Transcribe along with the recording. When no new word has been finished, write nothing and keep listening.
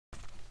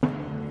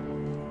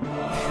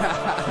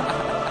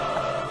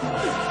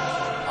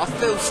I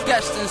feel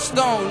sketched in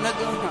stone,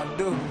 nigga. I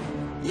do.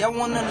 Y'all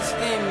won't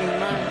understand me,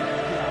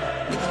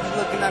 man. Niggas be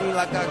looking at me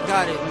like I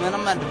got it, man.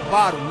 I'm at the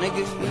bottom,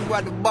 nigga. When you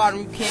at the bottom,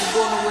 you can't go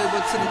nowhere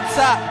but to the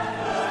top.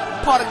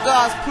 Part of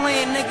God's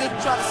plan, nigga.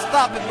 Try to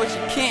stop it, but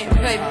you can't,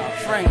 baby.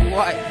 Frank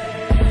White.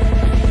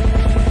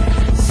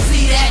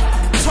 See that?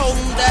 Told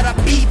him that I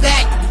be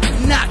back.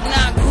 Knock,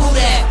 knock, who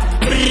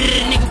that?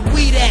 Brrr, nigga,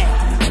 we that.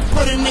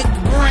 Put a nigga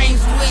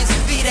brains where his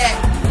feet at.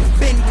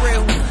 Been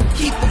real,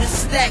 keep it a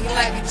stack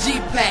like a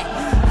G-Pack.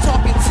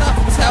 Talking tough,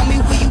 tell me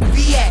where you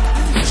be at.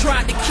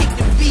 Tried to kick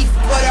the beef,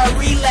 but I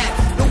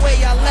relapsed. The way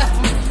I left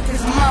him,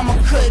 his mama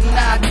couldn't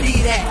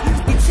ID that.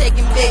 We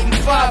taking baby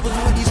fathers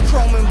with these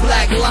chrome and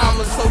black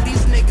llamas. So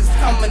these niggas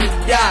coming to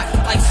die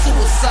like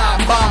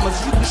suicide bombers.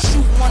 You can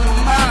shoot one of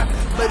mine,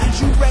 but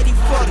is you ready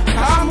for the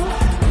karma?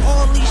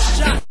 All these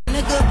shots,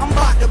 nigga, I'm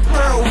about to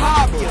Pearl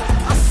Harbor.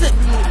 I sent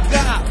him to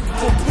God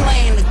for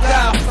playing the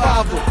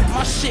Godfather.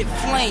 My shit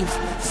flames,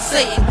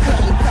 Satan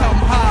couldn't come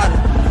harder.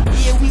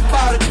 Yeah, we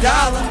bout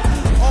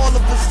 $1, all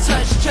of us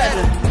touch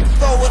cheddar.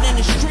 Throw it in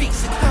the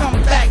streets and come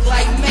back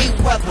like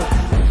Mayweather.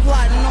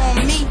 Plotting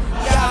on me,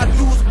 y'all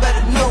dudes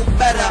better know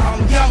better.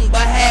 I'm young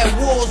but had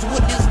wars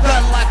with this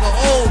gun like an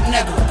old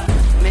nigga.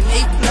 Man,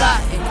 they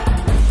plotting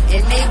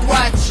and they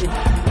watching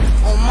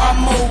on my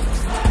moves.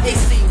 They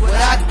see what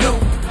I do.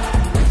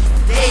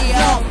 They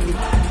on me,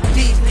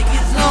 these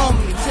niggas on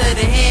me. Till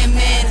the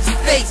handman his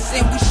face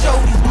and we show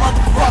these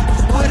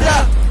motherfuckers what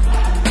up.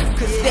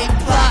 Cause they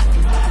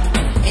plotting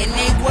and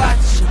they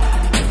watching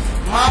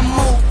my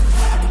moves.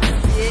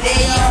 Yeah,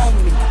 they on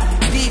me,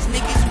 these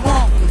niggas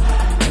want me.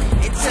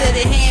 And till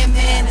the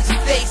handman his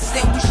face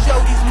and we show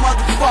these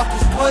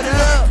motherfuckers what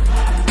up.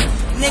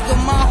 Nigga,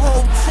 my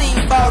whole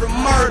team bout a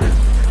murder.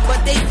 But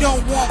they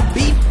don't want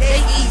beef,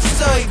 they eat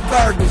soy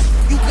burgers.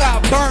 You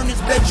got burners,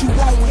 bet you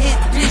won't hit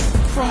this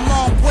from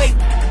long way.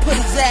 Put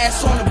his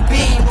ass on the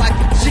beam like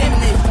a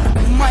gymnast.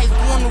 You might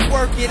wanna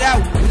work it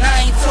out, and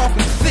I ain't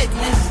talking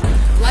fitness.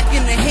 Like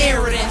an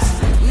inheritance,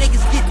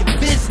 niggas get the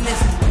business.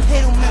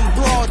 Hit him in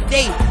broad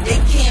day,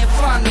 they can't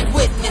find a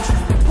witness.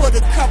 Put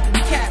a couple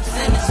caps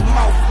in his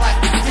mouth like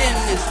a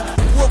dentist.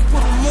 We'll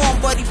put him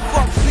on, but he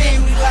fuck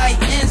family like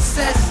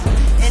incest.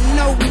 And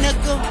no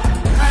nigga,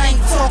 I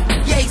ain't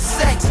talking gay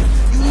sex.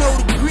 You know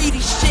the greedy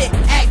shit,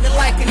 acting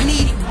like a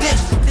needy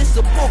bitch. This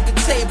a poker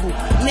table,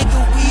 nigga,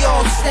 we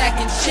all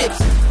stacking chips.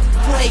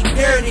 Play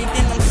dirty,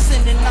 then I'm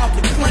sending out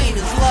the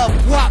cleaners. Love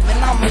guap,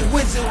 and I'm a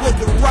wizard with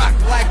the rock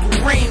like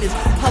Uranus.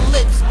 Her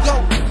lips go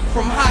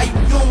from how you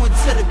doing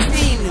to the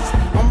penis.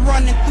 I'm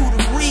running through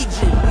the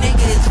region,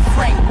 nigga, it's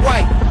Frank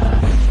White.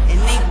 And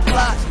they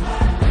plotting,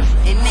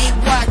 and they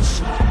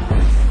watching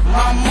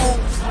my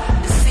moves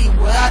to see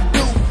what I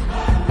do.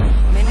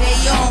 Man, they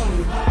on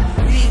me,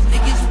 these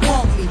niggas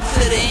want me.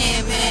 To the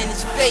handman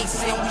his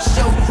face, and we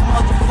show these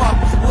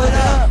motherfuckers what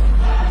up.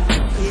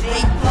 Yeah,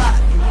 they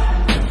plotting,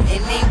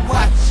 and they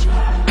watching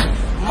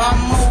my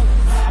moves.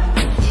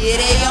 Yeah,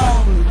 they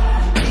on me,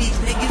 these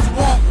niggas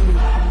want me.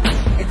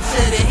 And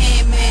to the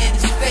handman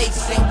his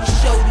face, and we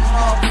show these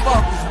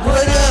motherfuckers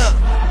what up.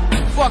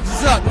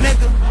 Fuckers up,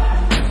 nigga.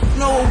 You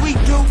know what we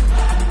do?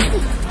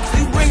 So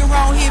you bring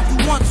around here if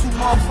you want to,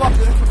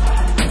 motherfucker.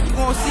 You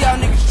gonna see how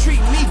niggas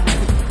treat me.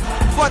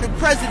 For the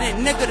president,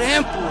 nigga, the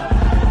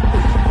emperor.